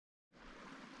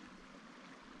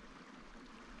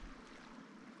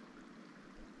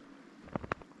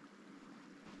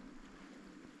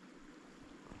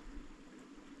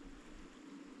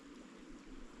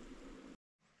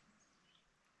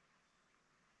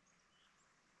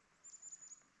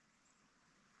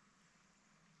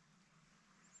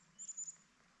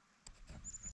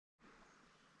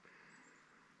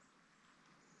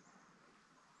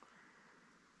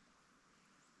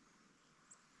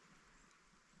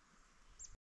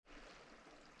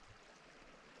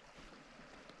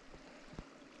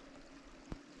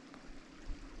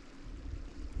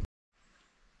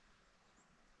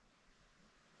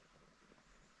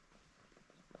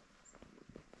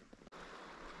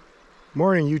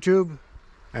Morning YouTube,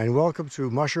 and welcome to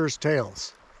Musher's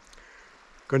Tales.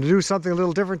 Going to do something a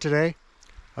little different today.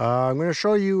 I'm going to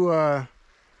show you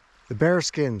the bear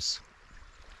skins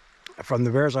from the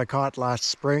bears I caught last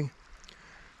spring.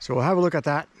 So we'll have a look at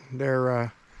that.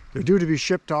 They're due to be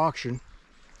shipped to auction.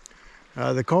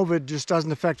 The COVID just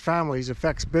doesn't affect families, it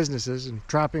affects businesses, and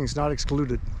trapping is not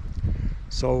excluded.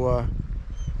 So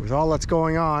with all that's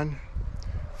going on,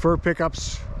 fur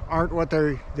pickups aren't what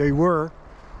they were.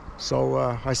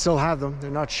 So I still have them.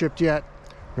 They're not shipped yet.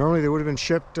 Normally they would have been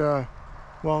shipped,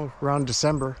 well, around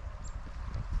December.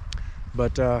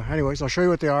 But anyways, I'll show you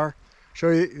what they are.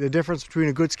 Show you the difference between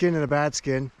a good skin and a bad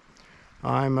skin.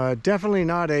 I'm definitely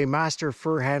not a master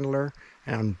fur handler,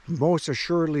 and I'm most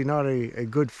assuredly not a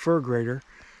good fur grader.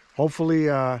 Hopefully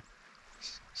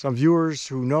some viewers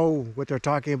who know what they're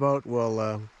talking about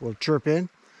will chirp in.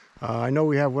 I know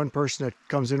we have one person that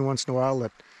comes in once in a while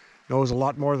that knows a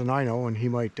lot more than I know, and he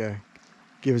might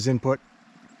give his input.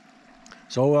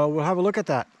 So we'll have a look at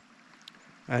that,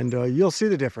 and you'll see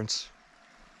the difference.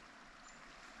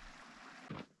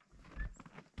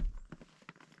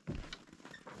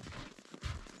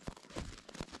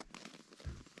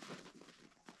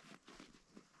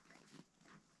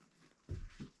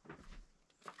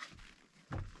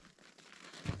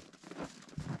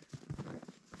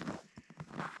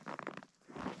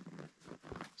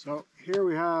 So here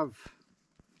we have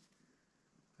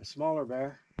a smaller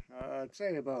bear, I'd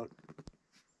say about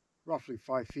roughly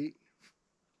 5 feet,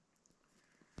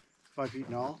 5 feet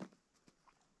in all.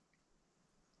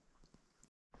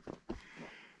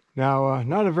 Now,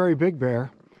 not a very big bear,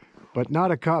 but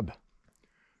not a cub.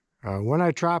 When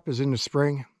I trap is in the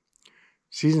spring.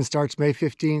 Season starts May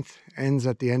 15th, ends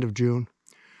at the end of June.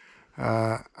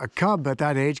 A cub at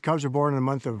that age, cubs are born in the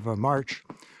month of March.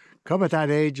 Cub at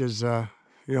that age is,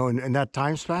 you know, in that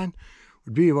time span,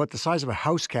 would be about the size of a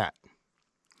house cat.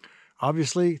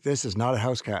 Obviously, this is not a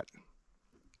house cat.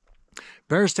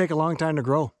 Bears take a long time to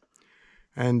grow.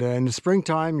 And in the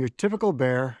springtime, your typical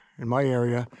bear in my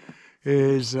area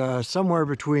is somewhere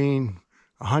between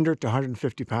 100 to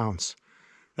 150 pounds.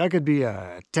 That could be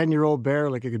a 10-year-old bear,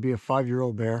 like it could be a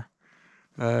 5-year-old bear.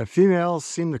 Females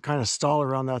seem to kind of stall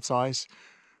around that size.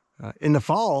 In the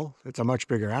fall, it's a much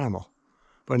bigger animal.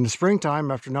 But in the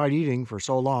springtime, after not eating for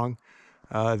so long,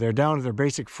 they're down to their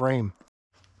basic frame.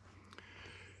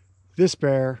 This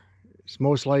bear is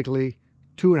most likely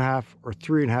 2.5 or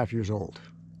 3.5 years old.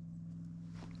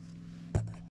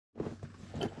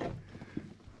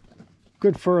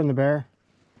 Good fur in the bear.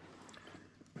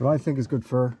 What I think is good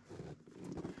fur.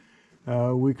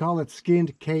 We call it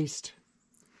skinned cased.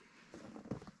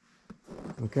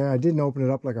 Okay, I didn't open it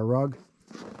up like a rug.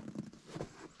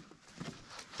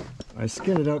 I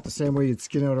skin it out the same way you'd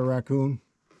skin out a raccoon,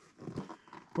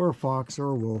 or a fox, or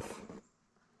a wolf.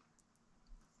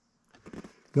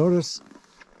 Notice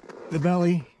the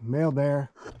belly, male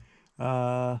bear,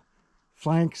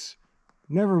 flanks,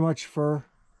 never much fur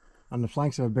on the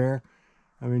flanks of a bear.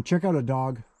 I mean, check out a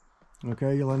dog,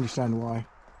 okay, you'll understand why.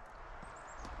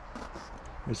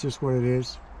 It's just what it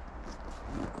is.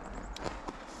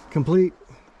 Complete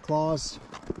claws.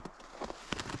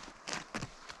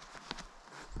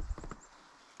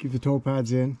 Keep the toe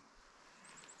pads in.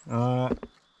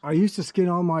 I used to skin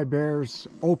all my bears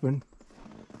open,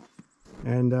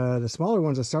 and the smaller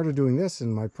ones I started doing this,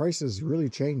 and my prices really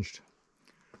changed.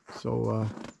 So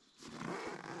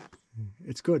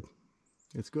it's good.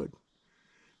 It's good.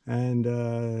 And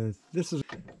this is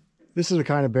the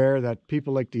kind of bear that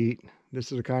people like to eat.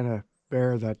 This is the kind of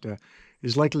bear that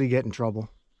is likely to get in trouble.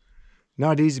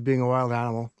 Not easy being a wild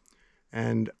animal.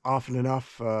 And often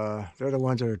enough, they're the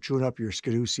ones that are chewing up your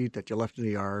skidoo seat that you left in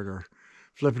the yard, or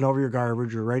flipping over your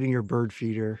garbage, or riding your bird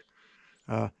feeder.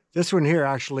 This one here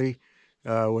actually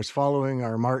was following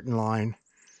our marten line,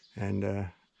 and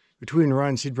between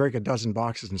runs he'd break a dozen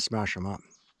boxes and smash them up.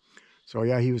 So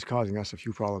yeah, he was causing us a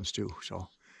few problems too. So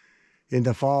in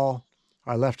the fall,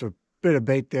 I left a bit of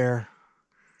bait there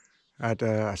at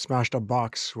a smashed up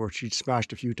box where she'd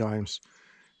smashed a few times,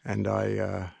 and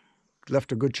I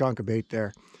left a good chunk of bait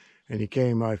there. And he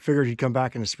came, I figured he'd come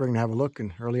back in the spring to have a look,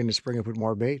 and early in the spring I put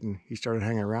more bait, and he started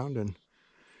hanging around, and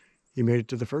he made it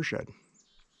to the fur shed.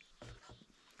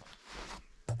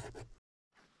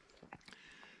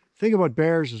 Thing about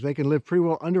bears is they can live pretty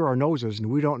well under our noses,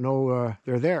 and we don't know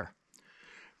they're there.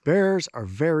 Bears are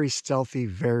very stealthy,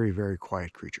 very, very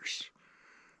quiet creatures.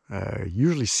 You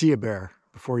usually see a bear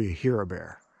before you hear a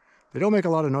bear. They don't make a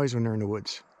lot of noise when they're in the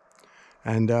woods,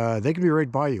 and they can be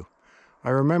right by you. I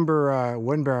remember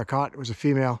one bear I caught, it was a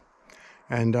female,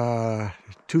 and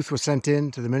tooth was sent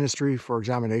in to the ministry for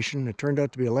examination. It turned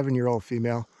out to be an 11-year-old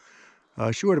female.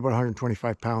 She weighed about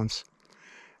 125 pounds.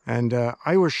 And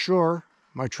I was sure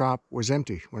my trap was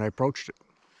empty when I approached it.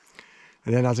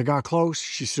 And then as I got close,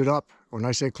 she stood up. When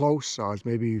I say close, I was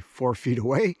maybe 4 feet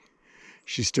away.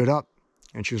 She stood up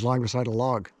and she was lying beside a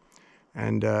log.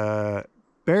 And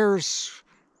bears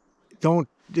don't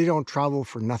travel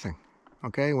for nothing.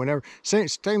 Okay, whenever,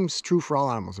 same's true for all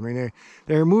animals. I mean,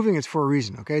 they're moving, it's for a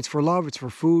reason. Okay, it's for love, it's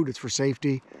for food, it's for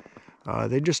safety.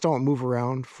 They just don't move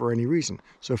around for any reason.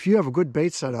 So if you have a good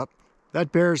bait set up,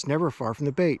 that bear's never far from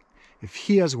the bait. If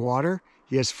he has water,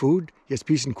 he has food, he has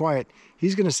peace and quiet,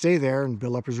 he's going to stay there and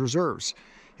build up his reserves.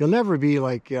 He'll never be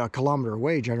like a kilometer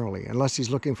away generally, unless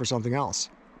he's looking for something else,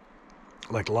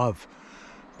 like love.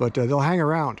 But they'll hang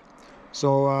around.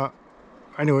 So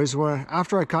anyways,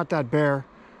 after I caught that bear,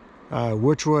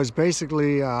 which was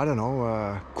basically, I don't know,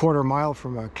 a quarter mile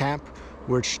from a camp,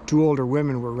 which 2 older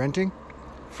women were renting,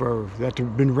 that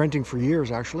had been renting for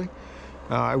years actually.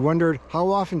 I wondered how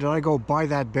often did I go by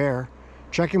that bear,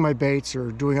 checking my baits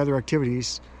or doing other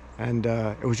activities, and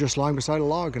it was just lying beside a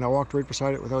log and I walked right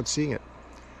beside it without seeing it.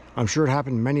 I'm sure it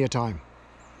happened many a time.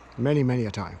 Many, many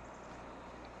a time.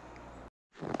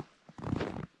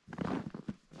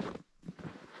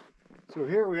 So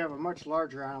here we have a much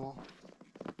larger animal.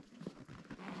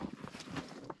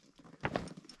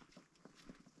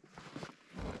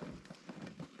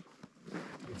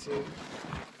 You can see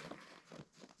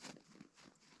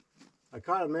I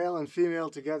caught a male and female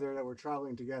together that were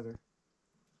traveling together.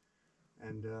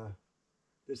 And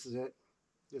this is it.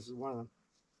 This is one of them.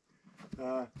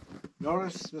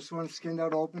 Notice this one's skinned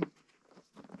out open.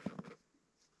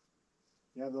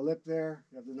 You have the lip there,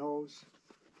 you have the nose.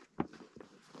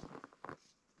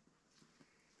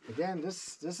 Again,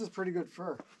 this is pretty good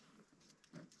fur.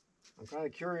 I'm kind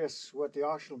of curious what the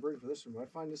auction will bring for this one, but I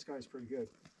find this guy's pretty good.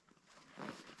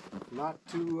 Not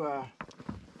too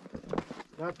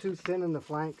thin in the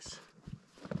flanks.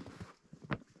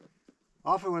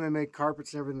 Often when they make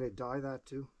carpets and everything, they dye that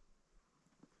too.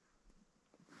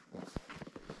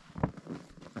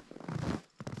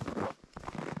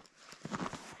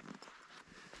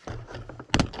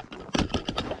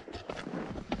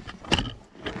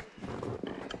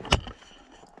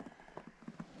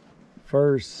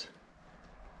 Furs.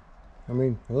 I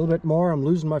mean, a little bit more, I'm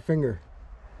losing my finger.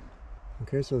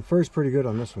 Okay, so the fur's pretty good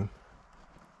on this one.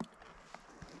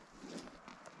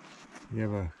 You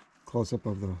have a close-up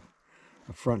of the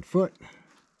front foot.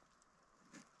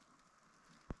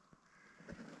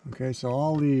 Okay, so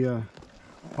all the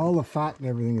fat and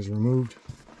everything is removed.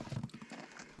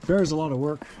 Bear's a lot of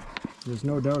work. There's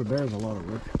no doubt a bear's a lot of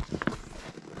work.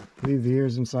 Leave the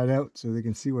ears inside out so they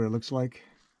can see what it looks like.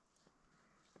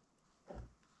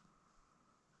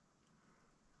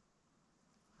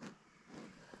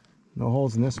 No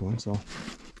holes in this one, so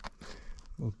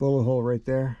a bullet hole right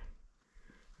there.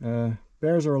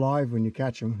 Bears are alive when you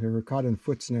catch them. They were caught in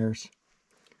foot snares.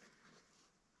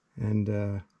 And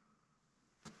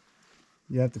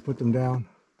you have to put them down.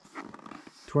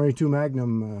 22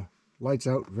 Magnum lights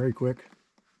out very quick.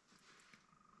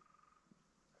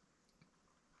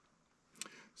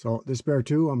 So this bear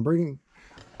too, I'm bringing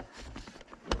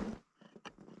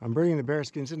the bear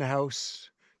skins in the house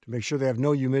to make sure they have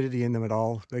no humidity in them at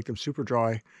all, make them super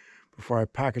dry before I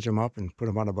package them up and put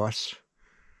them on a bus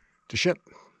to ship.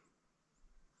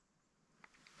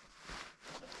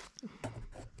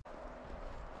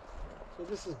 So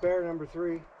this is bear number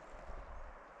 3.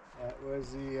 That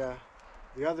was the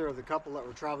other of the couple that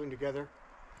were traveling together.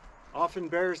 Often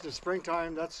bears in the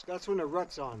springtime, that's when the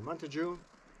rut's on. Month of June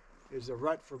is a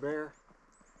rut for bear.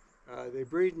 They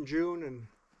breed in June and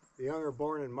the young are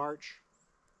born in March.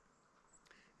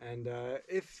 And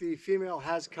if the female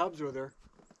has cubs with her,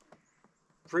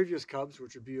 previous cubs,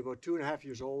 which would be about 2.5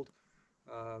 years old,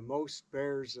 most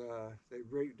bears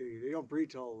they don't breed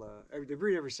till they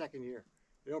breed every 2nd year.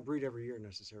 They don't breed every year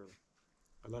necessarily,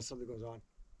 unless something goes on.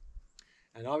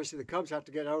 And obviously the cubs have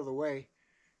to get out of the way.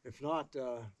 If not,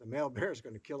 the male bear is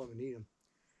going to kill them and eat them.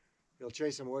 He'll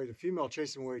chase them away. The female will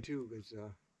chase them away too, because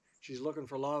she's looking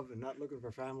for love and not looking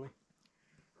for family.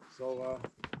 So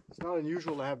it's not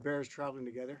unusual to have bears traveling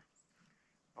together.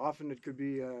 Often it could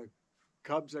be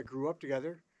cubs that grew up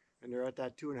together and they're at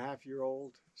that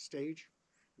 2.5-year-old stage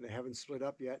and they haven't split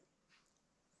up yet.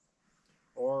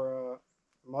 Or a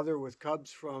mother with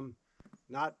cubs from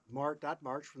not that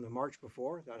March, from the March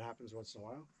before. That happens once in a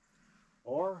while.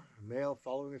 Or a male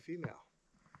following a female,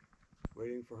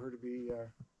 waiting for her to be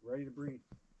ready to breed.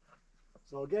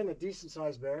 So again, a decent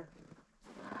sized bear.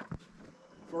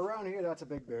 For around here, that's a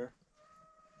big bear.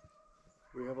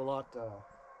 We have a lot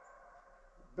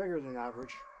bigger than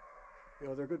average. You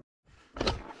know, they're good.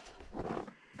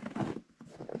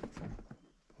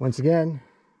 Once again,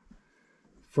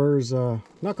 fur's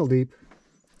knuckle deep.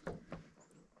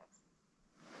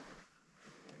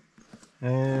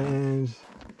 And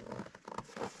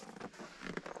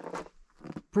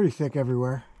pretty thick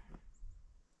everywhere.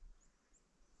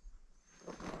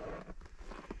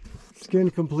 Skin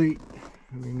complete.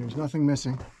 I mean, there's nothing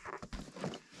missing.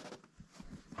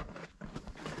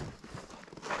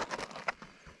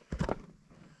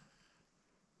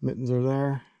 Mittens are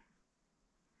there.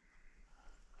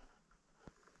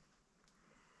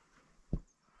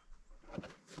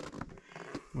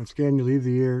 Once again, you leave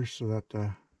the ears so that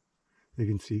they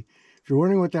can see. If you're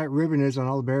wondering what that ribbon is on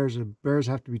all the bears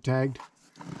have to be tagged.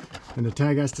 And the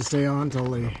tag has to stay on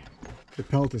until the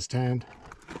pelt is tanned.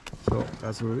 So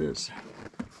that's what it is.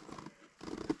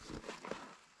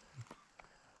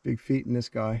 Big feet in this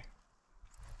guy.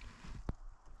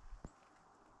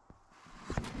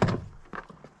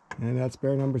 And that's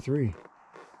bear number 3.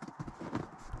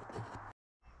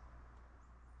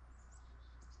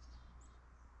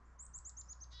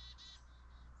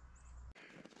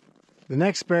 The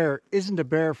next bear isn't a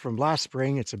bear from last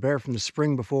spring, it's a bear from the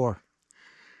spring before.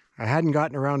 I hadn't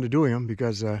gotten around to doing him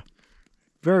because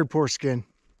very poor skin.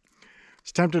 I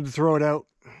was tempted to throw it out,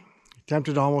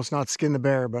 tempted to almost not skin the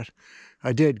bear, but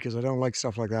I did because I don't like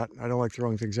stuff like that. I don't like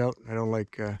throwing things out. I don't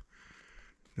like,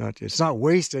 it's not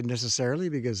wasted necessarily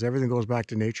because everything goes back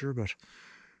to nature, but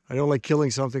I don't like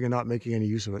killing something and not making any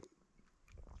use of it.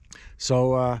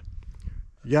 So,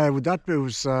 yeah,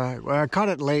 I caught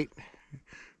it late.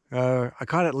 I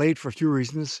caught it late for a few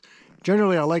reasons.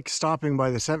 Generally, I like stopping by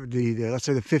let's say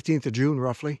the 15th of June,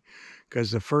 roughly,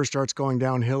 because the fur starts going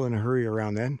downhill in a hurry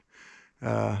around then.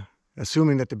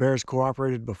 Assuming that the bears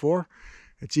cooperated before,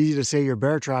 it's easy to say you're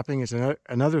bear trapping. It's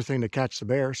another thing to catch the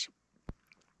bears.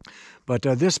 But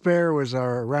this bear was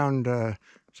around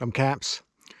some camps,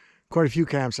 quite a few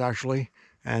camps actually,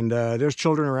 and there's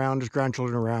children around, there's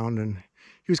grandchildren around, and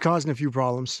he was causing a few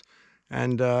problems.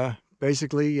 And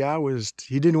basically, yeah,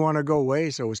 he didn't want to go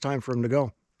away, so it was time for him to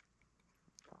go.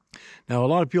 Now, a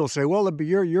lot of people say, well,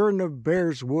 you're in the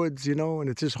bear's woods, you know, and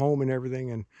it's his home and everything,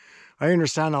 and I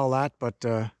understand all that, but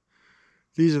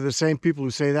these are the same people who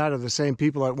say that are the same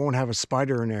people that won't have a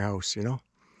spider in their house, you know.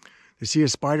 They see a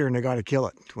spider and they got to kill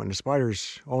it when the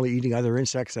spider's only eating other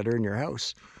insects that are in your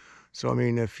house. So, I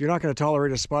mean, if you're not going to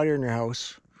tolerate a spider in your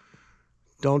house,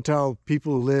 don't tell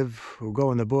people who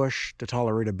go in the bush to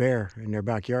tolerate a bear in their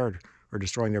backyard or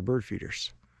destroying their bird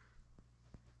feeders.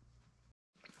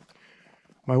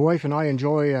 My wife and I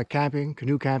enjoy camping,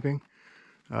 canoe camping.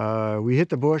 We hit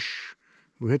the bush,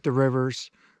 we hit the rivers.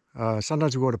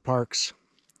 Sometimes we go to parks.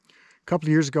 A couple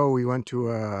of years ago, we went to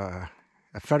a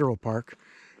federal park,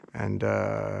 and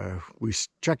we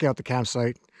check out the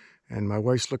campsite. And my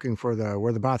wife's looking for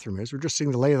where the bathroom is. We're just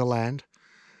seeing the lay of the land,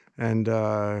 and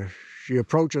she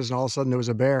approaches, and all of a sudden there was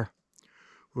a bear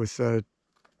with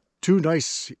 2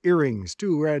 nice earrings,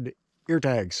 2 red ear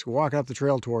tags, walking up the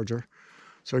trail towards her.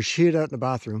 So she hid out in the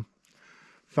bathroom.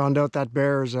 Found out that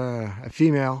bear is a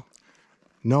female,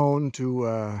 known to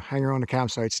hang around the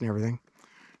campsites and everything.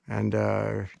 And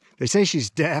they say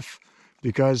she's deaf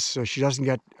because she doesn't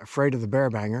get afraid of the bear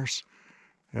bangers,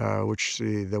 which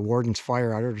the wardens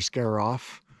fire at her to scare her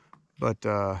off. But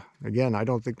again, I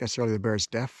don't think necessarily the bear's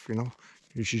deaf, you know.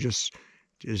 She just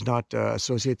does not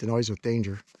associate the noise with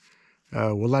danger.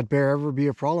 Will that bear ever be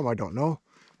a problem? I don't know.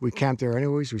 We camped there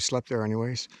anyways. We slept there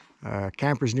anyways.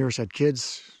 Campers near us had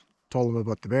kids, told them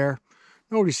about the bear.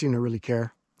 Nobody seemed to really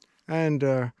care. And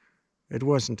it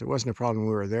wasn't a problem when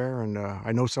we were there. And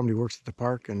I know somebody works at the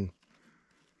park, and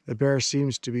the bear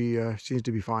seems to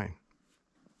be fine.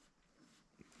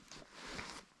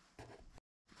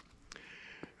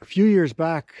 A few years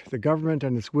back, the government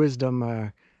and its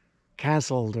wisdom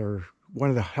canceled one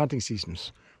of the hunting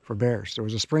seasons for bears. There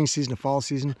was a spring season, a fall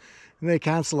season, and they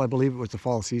canceled, I believe it was the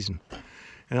fall season.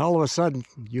 And all of a sudden,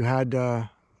 you had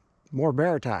more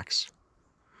bear attacks.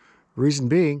 Reason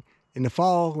being, in the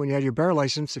fall, when you had your bear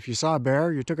license, if you saw a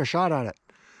bear, you took a shot at it.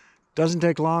 Doesn't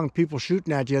take long, people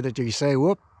shooting at you, that you say,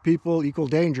 whoop, people equal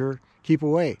danger, keep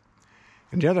away.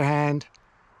 On the other hand,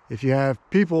 if you have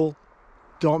people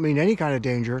don't mean any kind of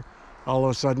danger, all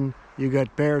of a sudden, you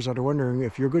get bears that are wondering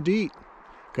if you're good to eat,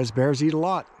 because bears eat a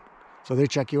lot, so they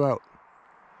check you out.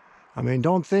 I mean,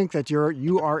 don't think that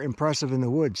you are impressive in the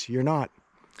woods. You're not.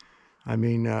 I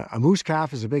mean, a moose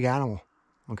calf is a big animal,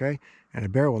 okay? And a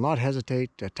bear will not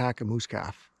hesitate to attack a moose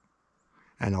calf.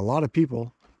 And a lot of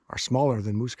people are smaller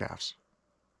than moose calves.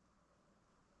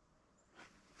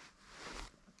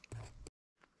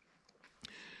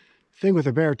 The thing with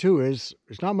a bear, too, is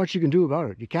there's not much you can do about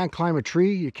it. You can't climb a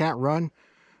tree. You can't run.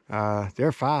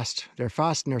 They're fast. They're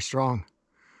fast and they're strong.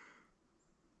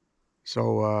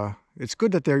 So it's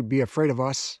good that they be afraid of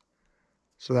us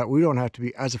so that we don't have to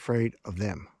be as afraid of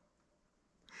them.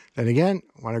 Then again,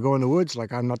 when I go in the woods,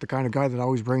 like I'm not the kind of guy that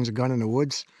always brings a gun in the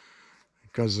woods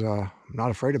because I'm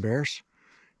not afraid of bears.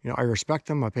 You know, I respect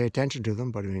them, I pay attention to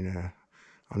them, but I mean,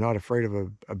 I'm not afraid of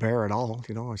a bear at all.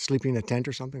 You know, I'm sleeping in a tent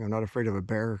or something. I'm not afraid of a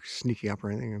bear sneaking up or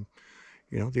anything. And,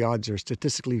 you know, the odds are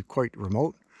statistically quite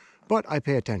remote, but I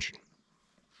pay attention.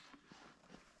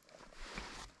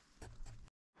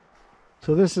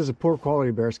 So this is a poor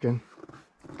quality bearskin.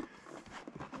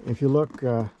 If you look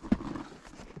at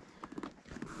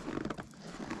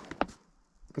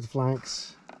the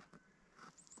flanks,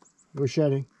 we're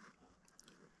shedding.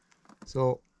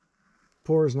 So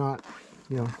poor is not,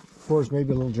 you know, poor is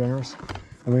maybe a little generous.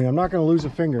 I mean, I'm not going to lose a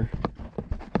finger.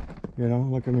 You know,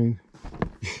 look, I mean,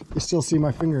 you still see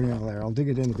my fingernail there. I'll dig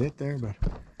it in a bit there, but...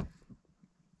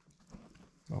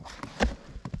 Oh.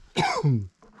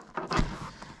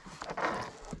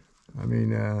 I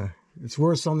mean, it's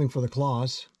worth something for the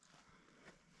claws.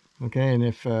 Okay, and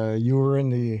if you were in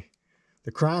the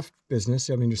craft business,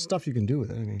 I mean, there's stuff you can do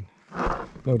with it. I mean,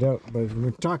 no doubt. But if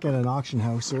we're talking at an auction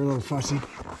house, they're a little fussy.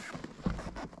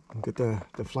 Look at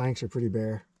the flanks are pretty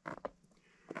bare.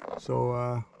 So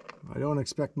I don't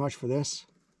expect much for this.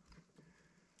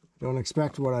 Don't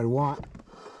expect what I'd want,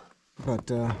 but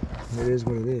it is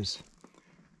what it is.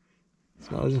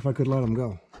 It's not as if I could let them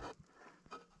go.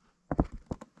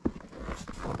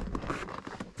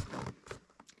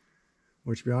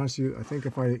 Which, to be honest with you, I think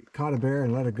if I caught a bear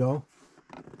and let it go,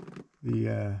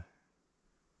 the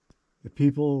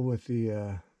people with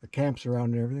the camps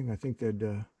around and everything, I think they'd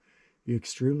be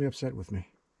extremely upset with me.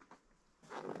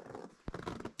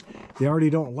 They already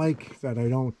don't like that I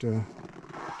don't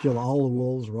kill all the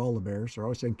wolves or all the bears. They're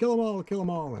always saying, kill them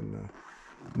all, and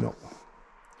no,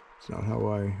 it's not how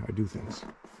I do things.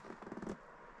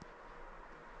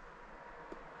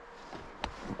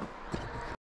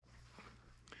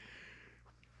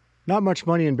 Not much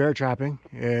money in bear trapping.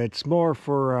 It's more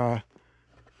for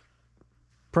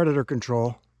predator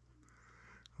control.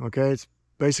 Okay, it's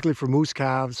basically for moose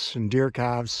calves and deer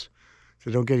calves so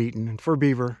they don't get eaten, and for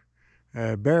beaver.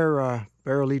 Bear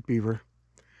will eat beaver.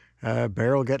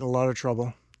 Bear will get in a lot of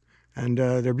trouble, and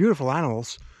they're beautiful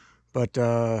animals, but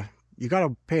you got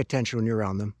to pay attention when you're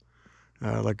around them.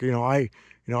 Like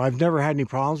I've never had any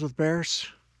problems with bears,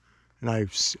 and I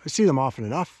see them often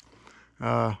enough.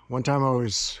 One time I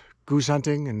was goose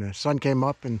hunting, and the sun came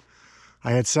up, and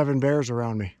I had 7 bears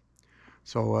around me.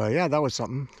 So yeah, that was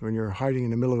something. When you're hiding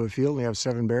in the middle of a field and you have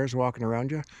 7 bears walking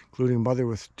around you, including a mother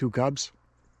with 2 cubs.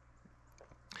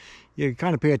 You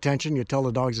kind of pay attention. You tell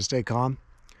the dogs to stay calm.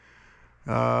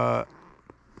 I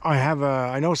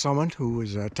know someone who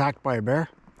was attacked by a bear.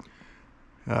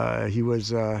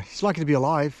 He's lucky to be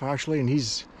alive, actually, and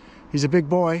he's a big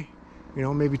boy, you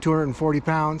know, maybe 240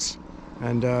 pounds,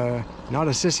 and not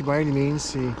a sissy by any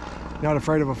means. He's not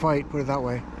afraid of a fight, put it that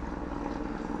way.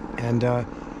 And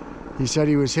he said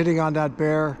he was hitting on that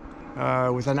bear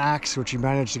with an axe, which he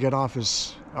managed to get off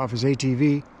his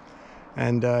ATV.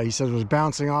 And he said it was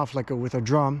bouncing off like with a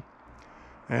drum.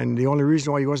 And the only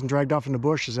reason why he wasn't dragged off in the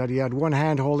bush is that he had one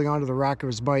hand holding onto the rack of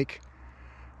his bike,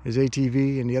 his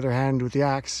ATV, and the other hand with the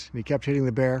axe. And he kept hitting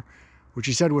the bear, which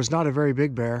he said was not a very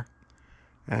big bear.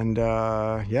 And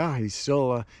yeah, he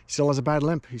still has a bad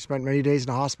limp. He spent many days in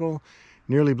the hospital,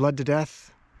 nearly bled to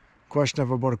death. Question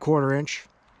of about a 1/4 inch.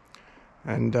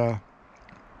 And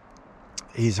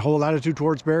his whole attitude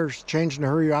towards bears changed in a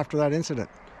hurry after that incident.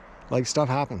 Like, stuff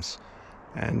happens.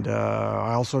 And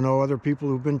I also know other people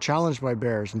who've been challenged by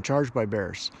bears and charged by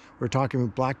bears. We're talking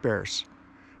black bears.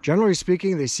 Generally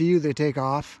speaking, they see you, they take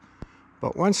off.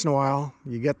 But once in a while,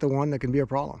 you get the one that can be a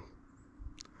problem.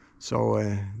 So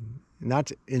in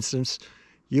that instance,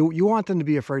 you want them to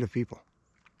be afraid of people.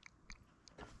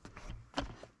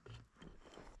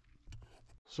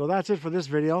 So that's it for this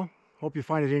video. Hope you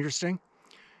find it interesting.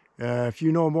 If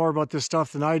you know more about this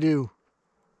stuff than I do,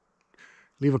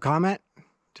 leave a comment.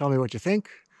 Tell me what you think.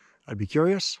 I'd be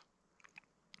curious.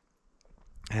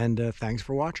 And thanks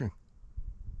for watching.